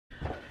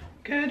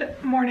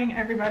Good morning,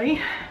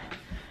 everybody.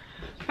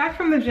 Back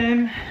from the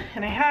gym,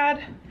 and I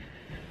had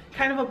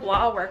kind of a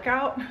blah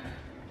workout.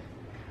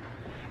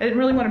 I didn't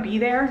really want to be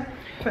there,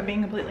 if I'm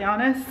being completely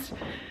honest.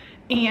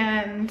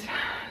 And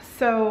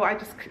so I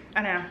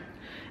don't know.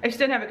 I just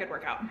didn't have a good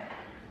workout.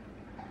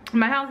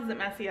 My house isn't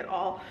messy at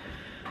all,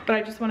 but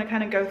I just want to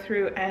kind of go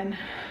through and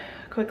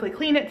quickly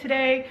clean it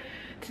today.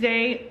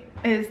 Today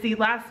is the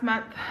last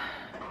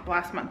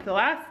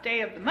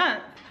day of the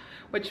month,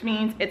 which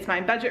means it's my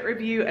budget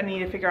review. I need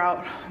to figure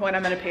out when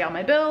I'm gonna pay all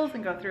my bills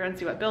and go through and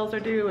see what bills are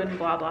due and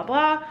blah, blah,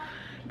 blah.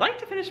 I'd like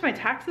to finish my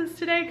taxes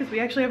today because we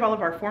actually have all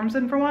of our forms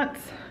in for once.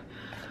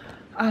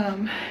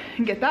 And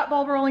get that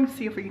ball rolling to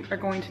see if we are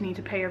going to need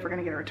to pay or if we're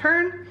gonna get a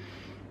return.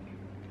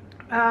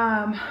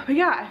 But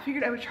yeah, I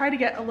figured I would try to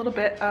get a little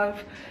bit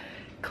of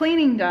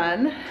cleaning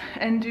done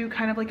and do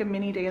kind of like a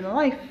mini day in the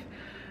life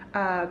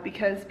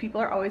because people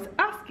are always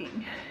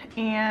asking.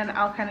 And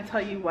I'll kind of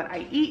tell you what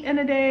I eat in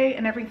a day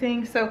and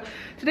everything. So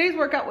today's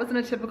workout wasn't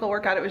a typical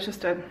workout. It was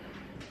just kind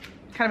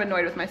of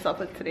annoyed with myself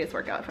with today's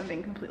workout, if I'm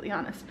being completely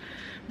honest.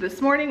 This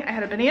morning I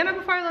had a banana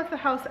before I left the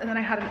house, and then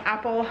I had an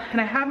apple,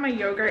 and I have my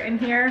yogurt in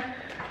here,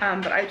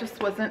 but I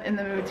just wasn't in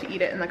the mood to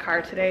eat it in the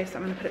car today, so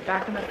I'm gonna put it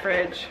back in the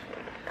fridge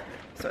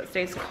so it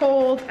stays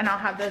cold, and I'll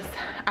have this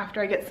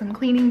after I get some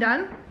cleaning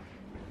done.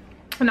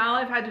 And all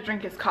I've had to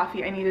drink is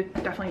coffee. I need to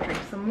definitely drink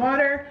some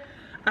water.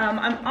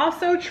 I'm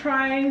also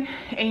trying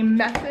a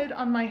method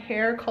on my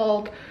hair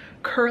called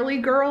Curly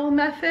Girl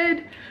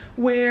method,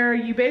 where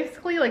you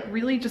basically like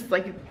really just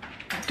like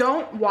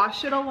don't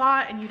wash it a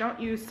lot, and you don't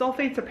use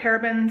sulfates or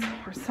parabens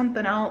or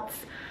something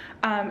else,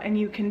 and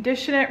you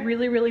condition it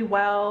really, really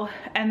well.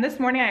 And this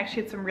morning I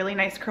actually had some really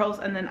nice curls,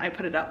 and then I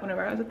put it up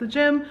whenever I was at the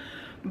gym.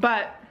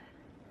 But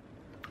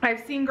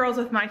I've seen girls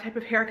with my type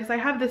of hair, because I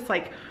have this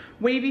like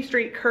wavy,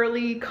 straight,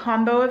 curly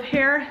combo of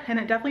hair, and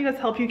it definitely does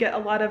help you get a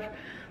lot of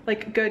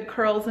like good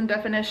curls and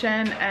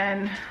definition.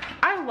 And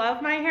I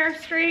love my hair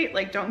straight,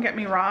 like don't get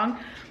me wrong,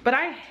 but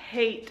I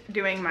hate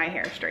doing my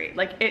hair straight.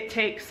 Like it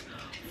takes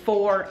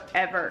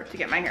forever to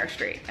get my hair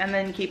straight and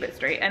then keep it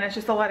straight, and it's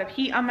just a lot of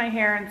heat on my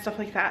hair and stuff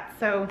like that.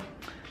 So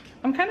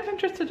I'm kind of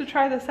interested to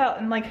try this out.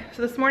 And like,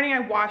 so this morning I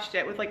washed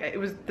it with like,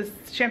 this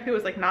shampoo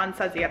was like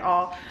non-sudsy at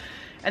all,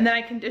 and then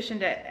I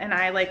conditioned it, and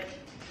I like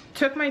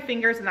took my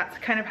fingers, and that's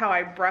kind of how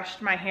I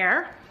brushed my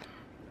hair.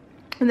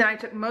 And then I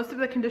took most of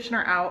the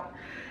conditioner out,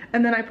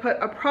 and then I put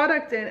a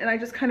product in, and I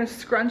just kind of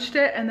scrunched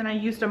it, and then I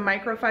used a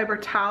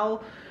microfiber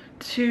towel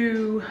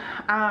to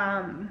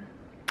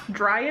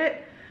dry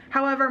it.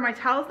 However, my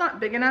towel's not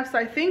big enough, so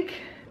I think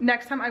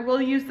next time I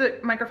will use the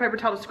microfiber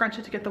towel to scrunch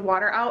it to get the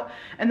water out.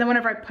 And then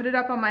whenever I put it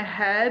up on my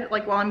head,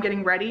 like while I'm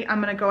getting ready,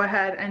 I'm gonna go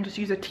ahead and just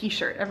use a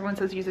t-shirt. Everyone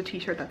says use a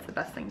t-shirt, that's the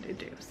best thing to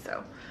do.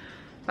 So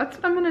that's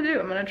what I'm gonna do.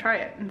 I'm gonna try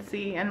it and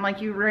see. And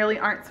like, you really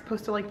aren't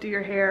supposed to like do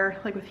your hair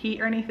like with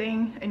heat or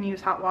anything and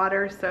use hot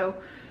water. So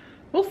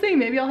we'll see,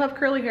 maybe I'll have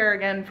curly hair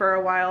again for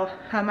a while.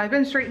 I've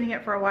been straightening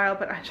it for a while,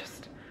 but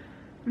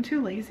I'm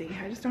too lazy.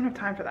 I just don't have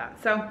time for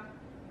that. So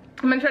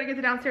I'm gonna try to get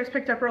the downstairs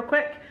picked up real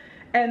quick,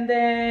 and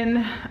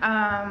then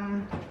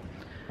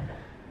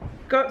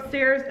go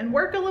upstairs and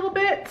work a little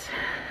bit,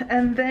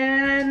 and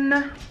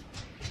then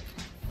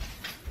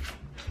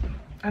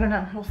I don't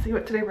know, we'll see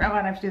what today we're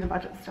on. I have to do the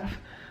budget stuff,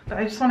 but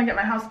I just want to get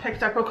my house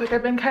picked up real quick.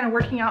 I've been kind of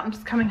working out and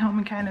just coming home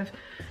and kind of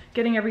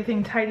getting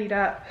everything tidied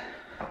up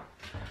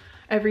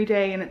every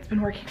day, and it's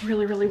been working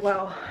really, really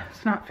well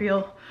to not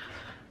feel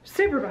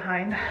super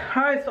behind.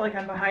 I always feel like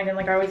I'm behind, and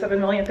like I always have a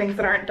million things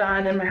that aren't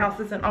done, and my house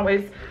isn't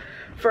always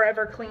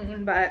forever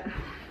clean. But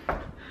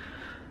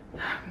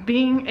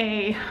being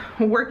a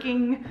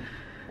working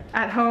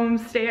at home,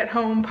 stay at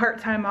home,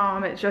 part-time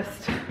mom, it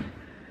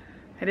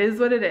is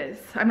what it is.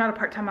 I'm not a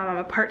part-time mom, I'm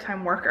a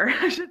part-time worker.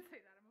 I should say that.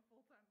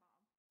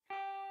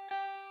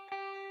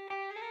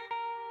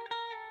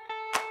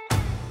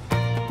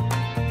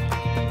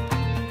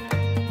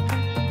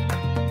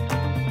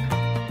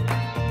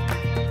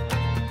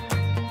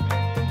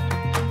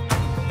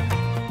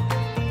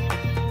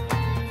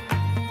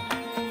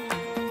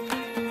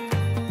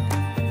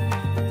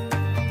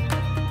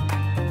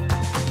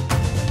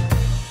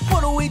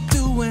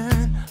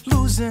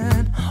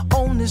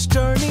 On this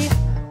journey,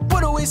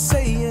 what are we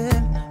saying?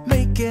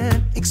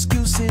 Making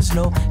excuses,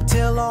 no.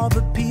 Tell all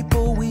the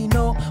people we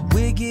know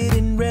we're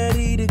getting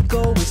ready to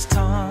go. It's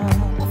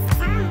time.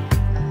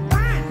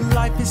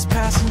 Life is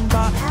passing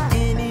by.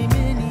 Any,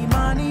 mini,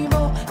 money,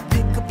 mo.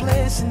 Pick a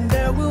place and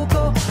there we'll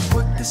go.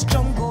 Work this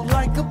jungle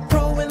like a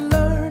pro and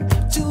learn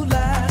to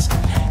last.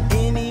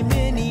 Any,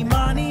 mini,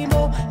 money,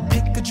 mo.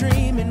 Pick a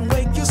dream and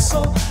wake your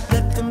soul.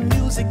 Let the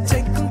music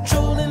take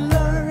control and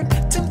learn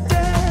to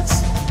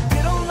dance.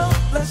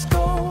 Let's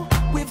go.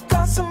 We've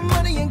got some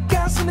money and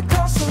gas in the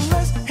car, so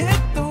let's hit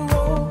the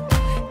road.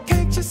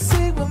 Can't you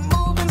see we're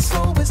moving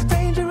slow? It's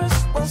dangerous.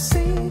 We'll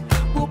see.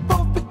 We'll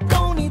both be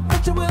gone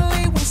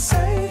eventually. We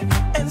save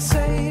and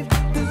save.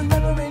 There's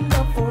never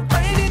enough for a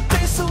rainy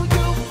day, so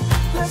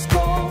let's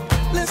go.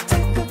 Let's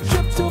take a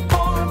trip to a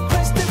foreign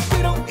place that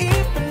we don't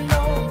even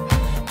know.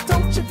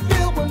 Don't you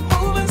feel we're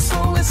moving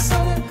slow? It's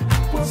sudden.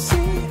 We'll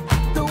see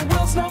the world.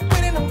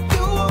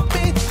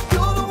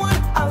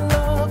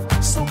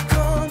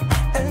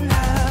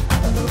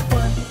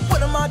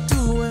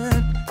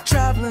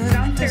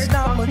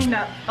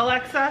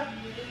 Alexa,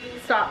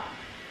 stop.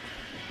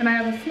 And I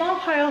have a small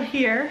pile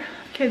here,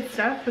 kids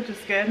stuff, which is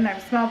good, and I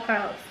have a small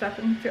pile of stuff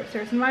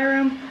upstairs in my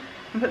room,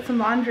 and put some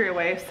laundry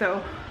away.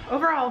 So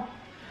overall,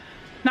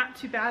 not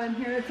too bad in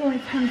here. It's only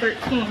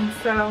 10:13,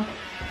 so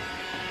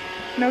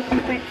no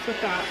complaints with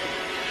that.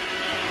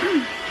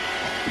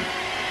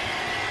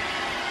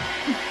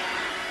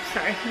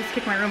 Sorry, I just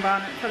kicked my Roomba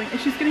on it. It's having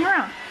issues getting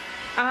around.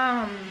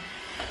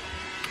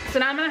 So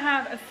now I'm gonna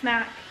have a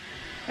snack.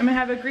 I'm gonna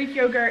have a Greek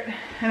yogurt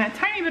and a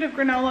tiny bit of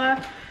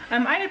granola.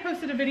 I had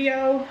posted a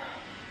video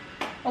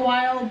a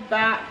while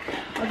back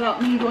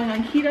about me going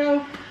on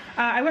keto.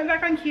 I went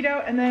back on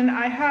keto, and then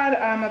I had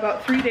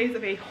about 3 days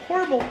of a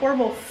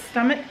horrible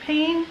stomach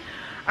pain.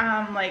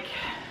 Like,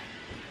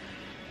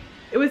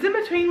 it was in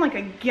between like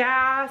a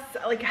gas,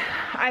 like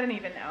I don't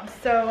even know.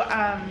 So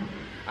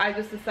I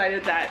just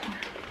decided that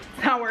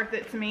it's not worth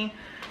it to me.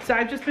 So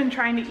I've just been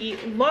trying to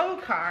eat low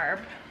carb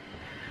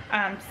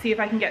to see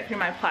if I can get through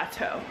my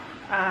plateau.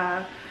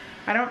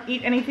 I don't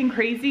eat anything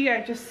crazy.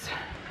 I just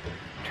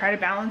try to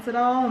balance it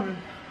all, and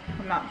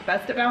I'm not the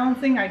best at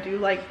balancing. I do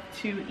like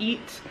to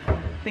eat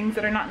things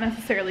that are not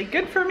necessarily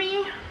good for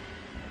me,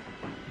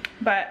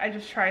 but I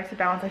just try to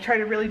balance. I try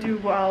to really do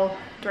well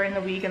during the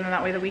week, and then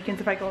that way the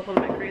weekends, if I go a little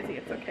bit crazy,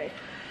 it's okay.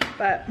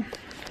 But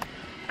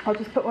I'll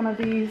just put one of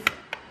these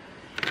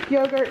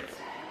yogurts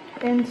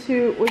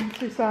into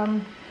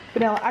some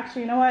vanilla.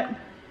 Actually, you know what?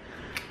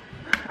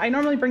 I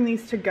normally bring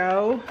these to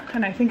go,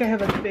 and I think I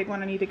have a big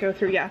one I need to go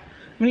through. Yeah, I'm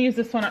gonna use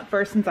this one up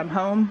first since I'm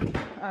home.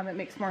 It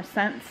makes more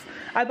sense.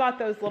 I bought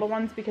those little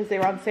ones because they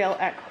were on sale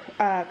at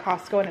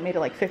Costco, and it made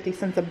it like 50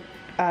 cents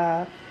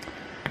a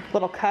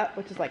little cup,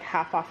 which is like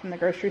half off from the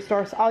grocery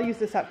store. So I'll use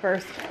this up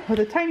first with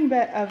a tiny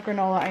bit of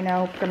granola. I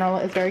know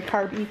granola is very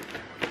carby,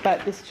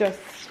 but this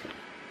just,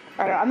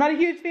 I don't know, I'm not a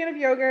huge fan of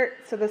yogurt,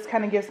 so this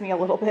kind of gives me a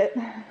little bit.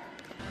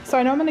 So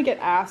I know I'm gonna get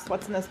asked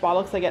what's in this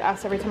bottle, because I get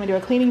asked every time I do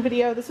a cleaning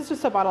video. This is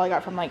just a bottle I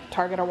got from like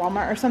Target or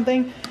Walmart or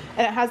something,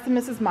 and it has the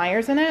Mrs.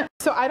 Meyer's in it.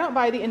 So I don't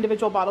buy the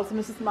individual bottles of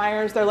Mrs.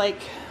 Meyer's. They're like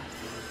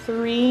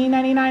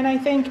 $3.99, I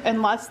think,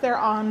 unless they're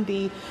on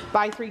the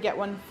buy 3 get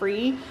 1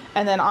 free.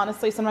 And then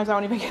honestly, sometimes I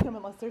won't even get them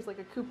unless there's like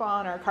a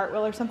coupon or a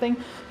Cartwheel or something.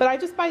 But I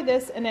just buy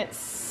this, and it's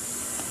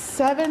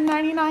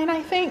 $7.99,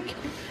 I think.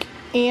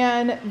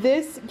 And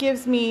this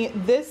gives me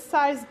this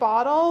size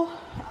bottle,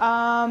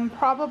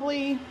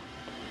 probably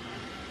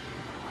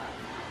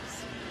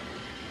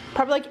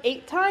like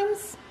 8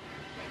 times.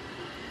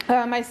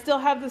 I still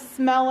have the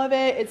smell of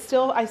it. I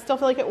still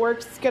feel like it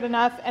works good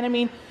enough. And I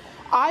mean,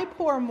 I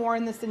pour more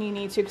in this than you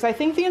need to, because I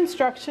think the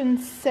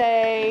instructions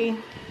say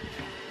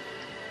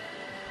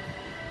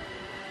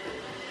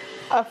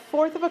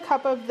 1/4 of a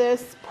cup of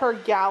this per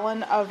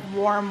gallon of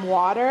warm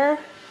water.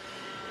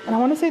 And I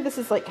want to say this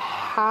is like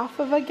 1/2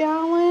 of a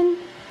gallon.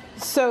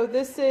 So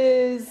this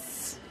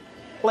is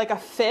like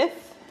 1/5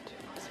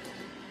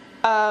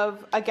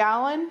 of a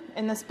gallon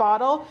in this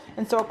bottle,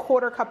 and so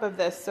 1/4 cup of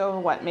this, so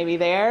what, maybe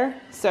there.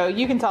 So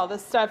you can tell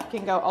this stuff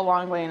can go a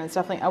long way, and it's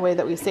definitely a way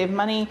that we save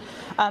money.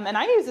 And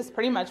I use this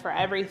pretty much for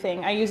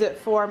everything. I use it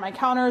for my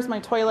counters, my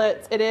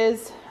toilets. It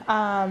is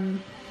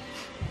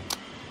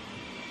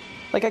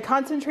like a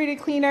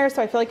concentrated cleaner,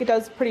 so I feel like it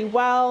does pretty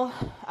well.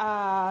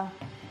 I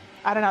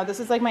don't know,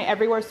 this is like my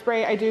everywhere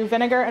spray. I do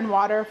vinegar and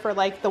water for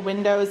like the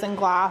windows and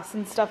glass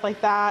and stuff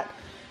like that.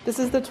 This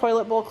is the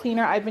toilet bowl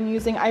cleaner I've been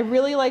using. I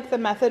really like the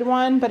Method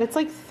one, but it's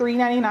like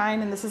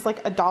 $3.99, and this is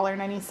like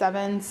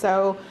 $1.97.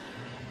 So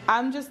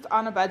I'm just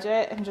on a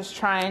budget and just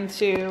trying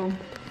to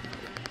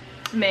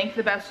make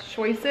the best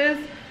choices.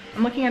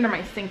 I'm looking under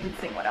my sink and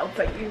seeing what else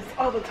I use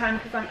all the time,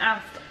 because I'm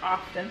asked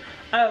often.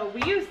 Oh,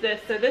 we use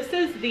this. So this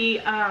is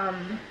the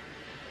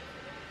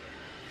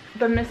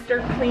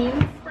Mr. Clean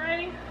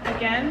spray.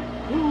 Again,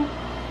 ooh,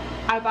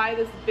 I buy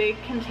this big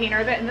container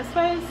of it, and this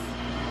was,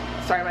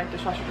 sorry, my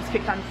dishwasher just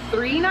kicked on,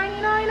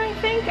 $3.99 I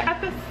think at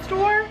the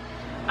store.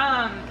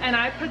 And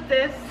I put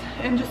this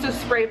in just a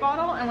spray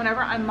bottle, and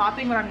whenever I'm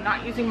mopping, when I'm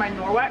not using my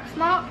Norwex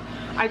mop,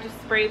 I just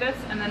spray this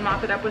and then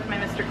mop it up with my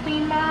Mr.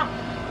 Clean mop.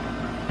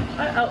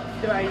 What else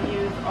do I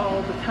use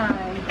all the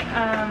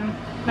time?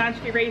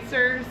 Magic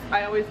erasers.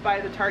 I always buy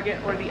the Target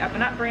or the Up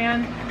and Up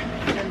brand,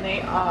 and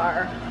they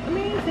are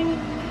amazing.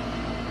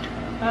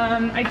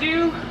 I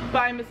do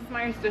buy Mrs.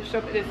 Meyer's dish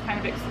soap. It is kind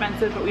of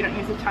expensive, but we don't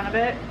use a ton of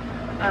it.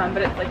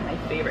 But it's like my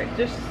favorite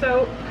dish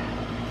soap.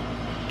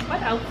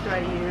 What else do I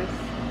use?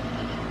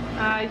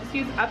 I just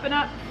use Up and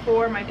Up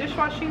for my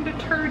dishwashing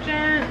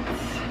detergent.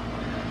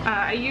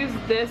 I use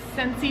this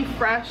Scentsy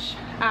Fresh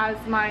as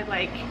my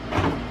like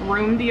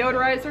room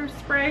deodorizer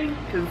spray,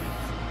 because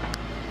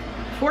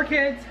 4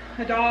 kids,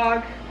 a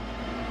dog,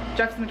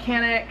 Jeff's a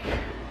mechanic,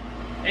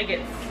 it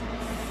gets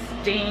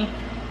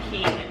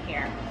stinky in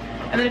here.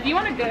 And then if you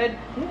want a good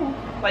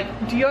like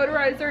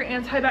deodorizer,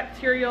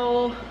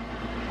 antibacterial,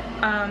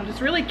 just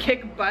really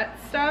kick butt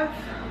stuff,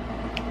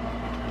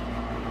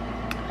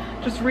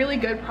 just really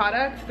good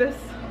product, this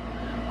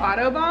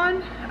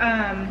Autobahn,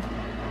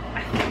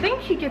 I think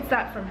he gets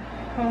that from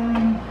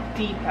Home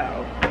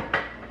Depot.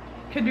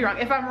 Could be wrong.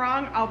 If I'm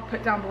wrong, I'll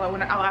put down below,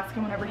 when I'll ask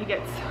him whenever he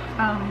gets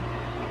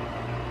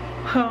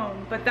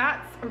But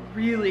that's a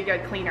really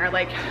good cleaner.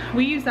 Like,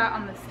 we use that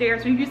on the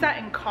stairs. We use that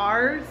in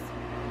cars.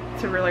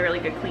 It's a really, really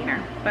good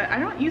cleaner. But I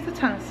don't use a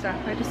ton of stuff.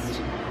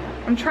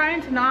 I'm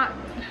trying to not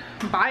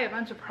buy a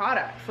bunch of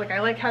products. Like,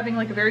 I like having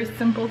like a very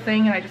simple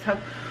thing, and I just have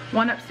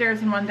one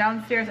upstairs and one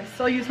downstairs. I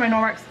still use my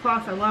Norwex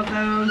cloths. I love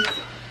those.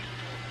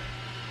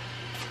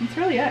 That's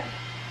really it.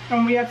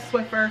 And we have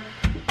Swiffer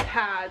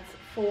pads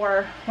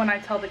for when I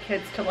tell the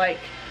kids to like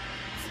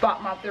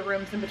spot mop their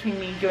rooms in between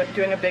me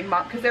doing a big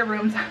mop, because their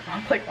rooms I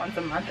mop like once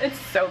a month. It's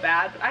so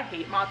bad, but I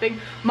hate mopping.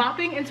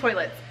 Mopping and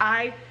toilets,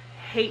 I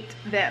hate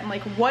them.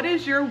 Like, what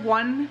is your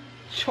one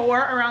chore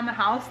around the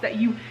house that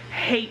you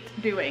hate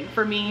doing?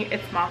 For me,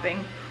 it's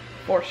mopping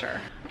for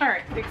sure. All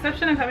right, the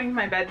exception of having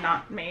my bed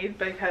not made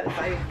because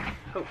I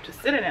hope to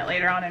sit in it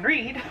later on and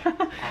read.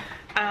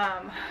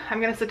 I'm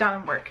gonna sit down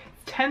and work.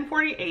 It's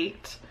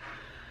 10:48.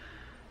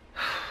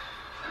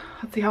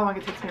 Let's see how long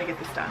it takes me to get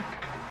this done.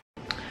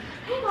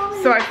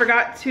 So I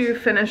forgot to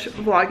finish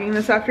vlogging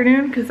this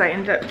afternoon because I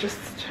ended up just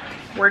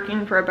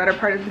working for a better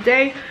part of the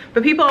day.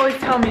 But people always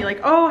tell me like,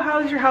 oh,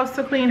 how's your house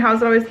so clean?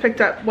 How's it always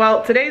picked up?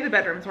 Well, today the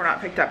bedrooms were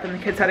not picked up and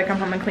the kids had to come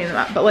home and clean them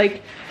up. But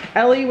like,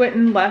 Ellie went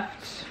and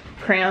left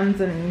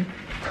crayons and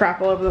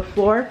crap all over the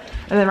floor.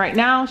 And then right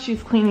now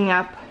she's cleaning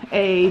up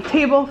a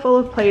table full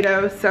of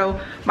Play-Doh. So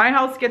my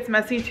house gets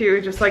messy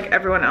too, just like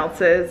everyone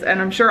else's.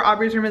 And I'm sure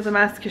Aubrey's room is a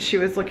mess because she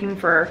was looking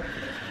for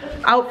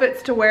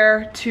outfits to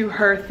wear to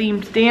her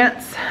themed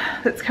dance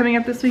that's coming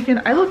up this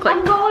weekend. I look like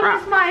I'm going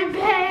crap. with my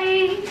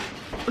bae.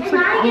 Looks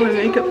like all my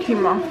makeup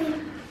came off.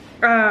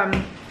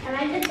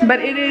 But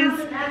it is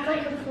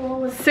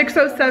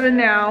 6:07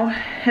 now,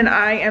 and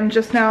I am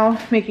just now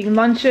making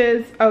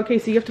lunches. Okay,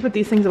 so you have to put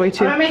these things away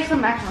too. I'm gonna make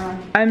some macaroni.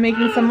 I'm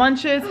making some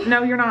lunches.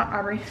 No, you're not,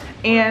 Aubrey.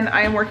 And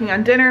I am working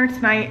on dinner.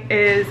 Tonight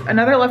is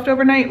another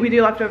leftover night. We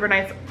do leftover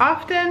nights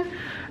often.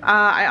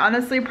 I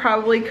honestly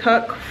probably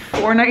cook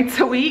 4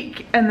 nights a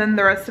week, and then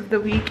the rest of the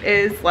week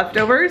is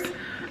leftovers.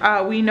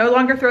 We no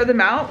longer throw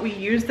them out, we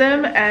use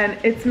them, and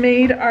it's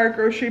made our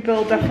grocery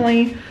bill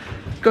definitely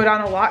go down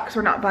a lot because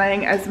we're not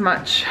buying as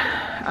much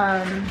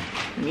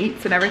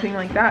meats and everything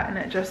like that, and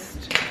it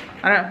just,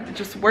 I don't know, it's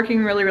just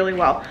working really, really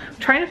well. I'm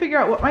trying to figure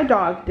out what my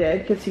dog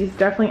did because he's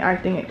definitely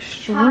acting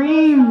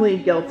extremely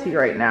guilty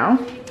right now.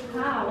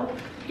 Wow.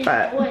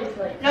 But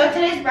no,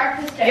 today's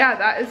breakfast day. yeah,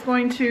 that is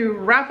going to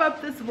wrap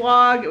up this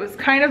vlog. It was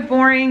kind of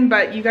boring,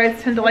 but you guys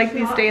tend to like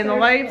these day in the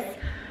lives.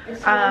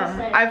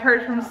 I've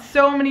heard from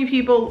so many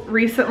people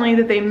recently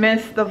that they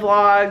miss the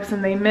vlogs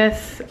and they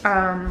miss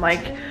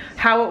like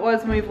how it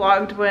was when we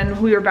vlogged when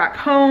we were back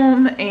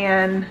home,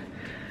 and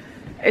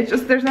it's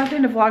just, there's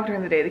nothing to vlog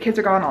during the day. The kids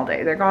are gone all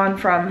day. They're gone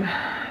from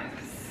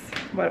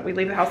what, we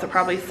leave the house at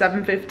probably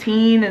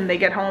 7:15 and they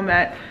get home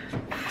at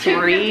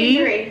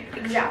 3.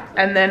 Exactly.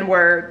 And then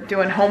we're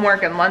doing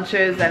homework and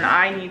lunches, and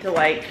I need to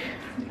like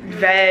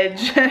veg.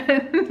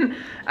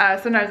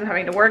 Sometimes I'm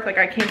having to work. Like,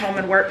 I came home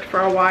and worked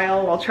for a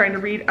while trying to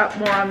read up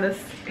more on this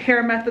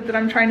hair method that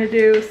I'm trying to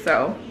do.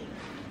 So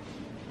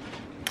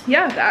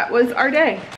yeah, that was our day.